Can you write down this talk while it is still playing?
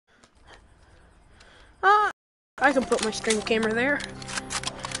I can put my stream camera there.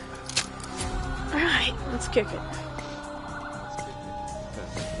 Alright, let's kick it.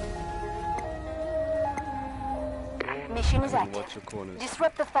 Mission is active.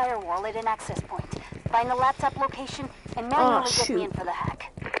 Disrupt the firewall at an access point. Find the laptop location and manually get me in for the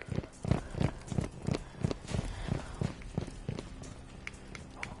hack.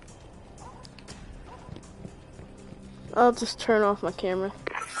 I'll just turn off my camera.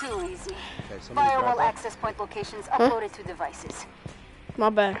 Too easy. Okay, firewall access point locations uploaded to devices. My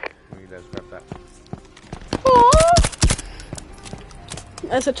bad. Let's grab that.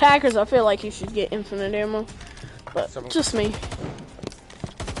 As attackers, I feel like you should get infinite ammo. But just me.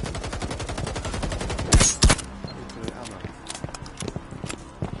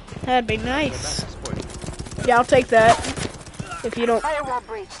 That'd be nice. Yeah, I'll take that. If you don't. Firewall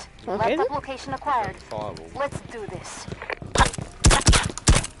breached. Okay. Laptop location acquired. Let's do this.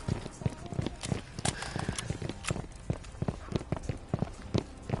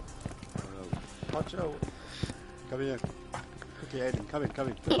 Poncho, come in. Quickly, Aiden, come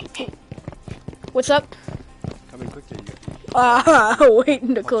in. What's up? Come in quickly.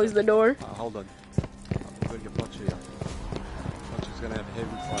 Waiting to close the door. Hold on. I'm going to get Poncho here. Poncho's going to have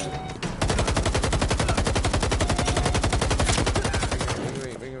heavy fire.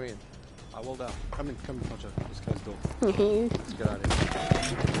 Bring her in. I will down. Come in, Poncho. Just close the door. Let's get out of here.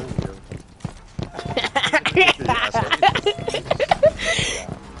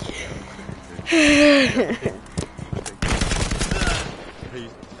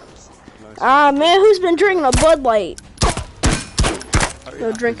 Ah, man, who's been drinking a Bud Light?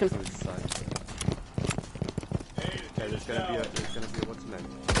 No drinking. Okay, there's gonna be a what's the name?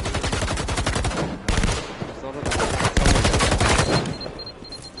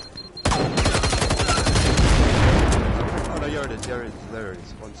 Oh no, there it is. There it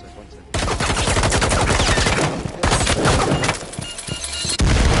is. One sec.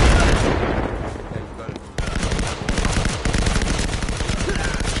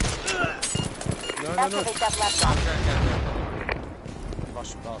 Activate that laptop.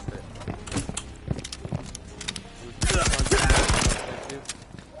 Rush past it.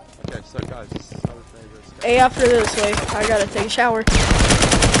 Okay, so guys, this is how the neighbors. Hey, after this way, I gotta take a shower.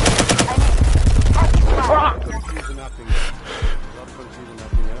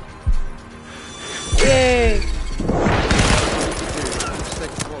 Yay!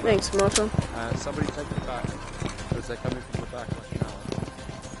 Thanks, Marshall. Somebody take it back, because they're coming from the back right now.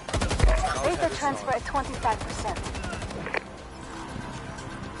 Data transfer at 25%.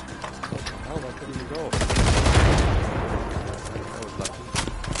 Oh, I couldn't even go. That was lucky.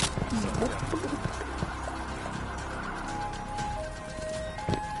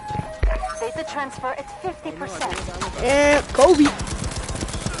 Data transfer at 50%. Yeah, Kobe.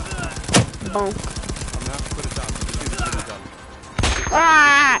 Bonk. I'm gonna have to put it down.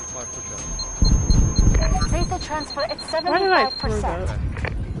 Ah! Data transfer at 75%. Why did I throw that?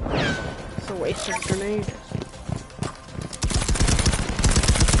 It's a waste of grenade.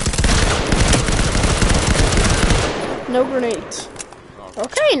 No grenades.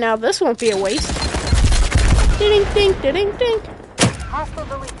 Okay, now this won't be a waste. Ding ding ding ding ding. Hostile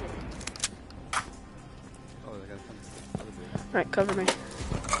deleted. Oh, they're gonna come. Alright, cover me.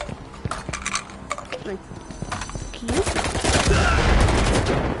 Thank you.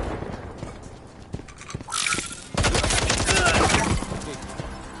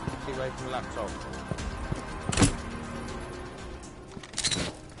 Away from the laptop.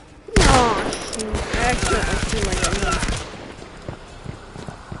 Oh, shoot. I accidentally threw my gun.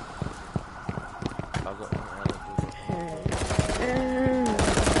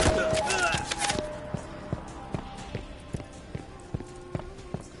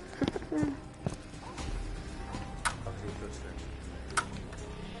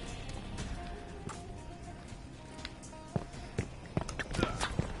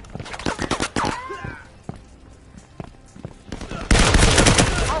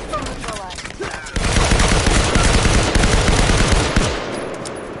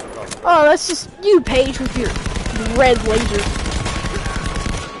 Oh, that's just you, Paige, with your red laser.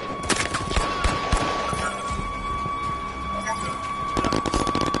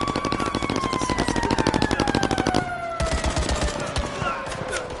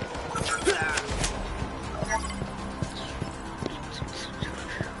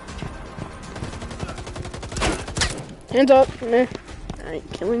 Hands up. Nah, I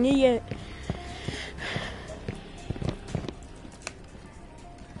ain't killing you yet.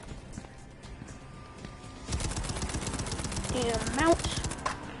 And mount.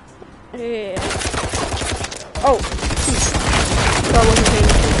 Yeah. Oh. I wasn't paying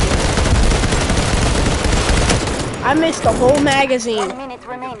attention. I missed the whole magazine. 1 minute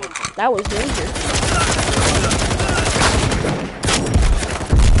remaining. That was major.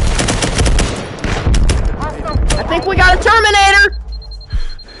 I think we got a Terminator.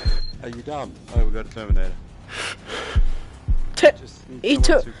 Are you dumb? Oh, we got a Terminator. He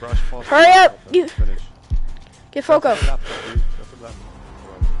took. Hurry up! You get Foco. I'll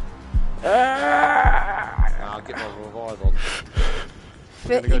get my revival. I'm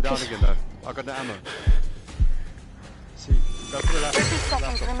gonna go down again though. I got the ammo. See, go for the lap. 30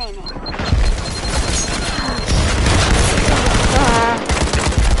 seconds remaining.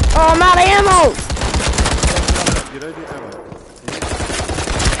 Oh, I'm out of ammo. You don't need ammo.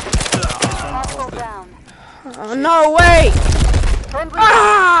 Hostile down. Oh, no way!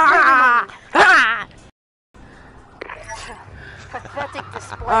 Pathetic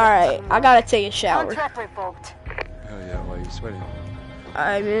display. Alright, I gotta take a shower. Contract revoked. Oh yeah, why are you sweating?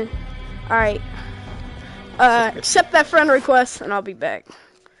 Alright, man. Alright. Accept that friend request, and I'll be back.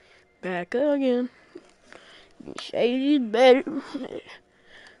 Back again. Shady better.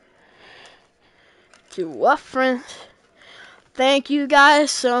 To what friends? Thank you guys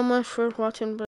so much for watching.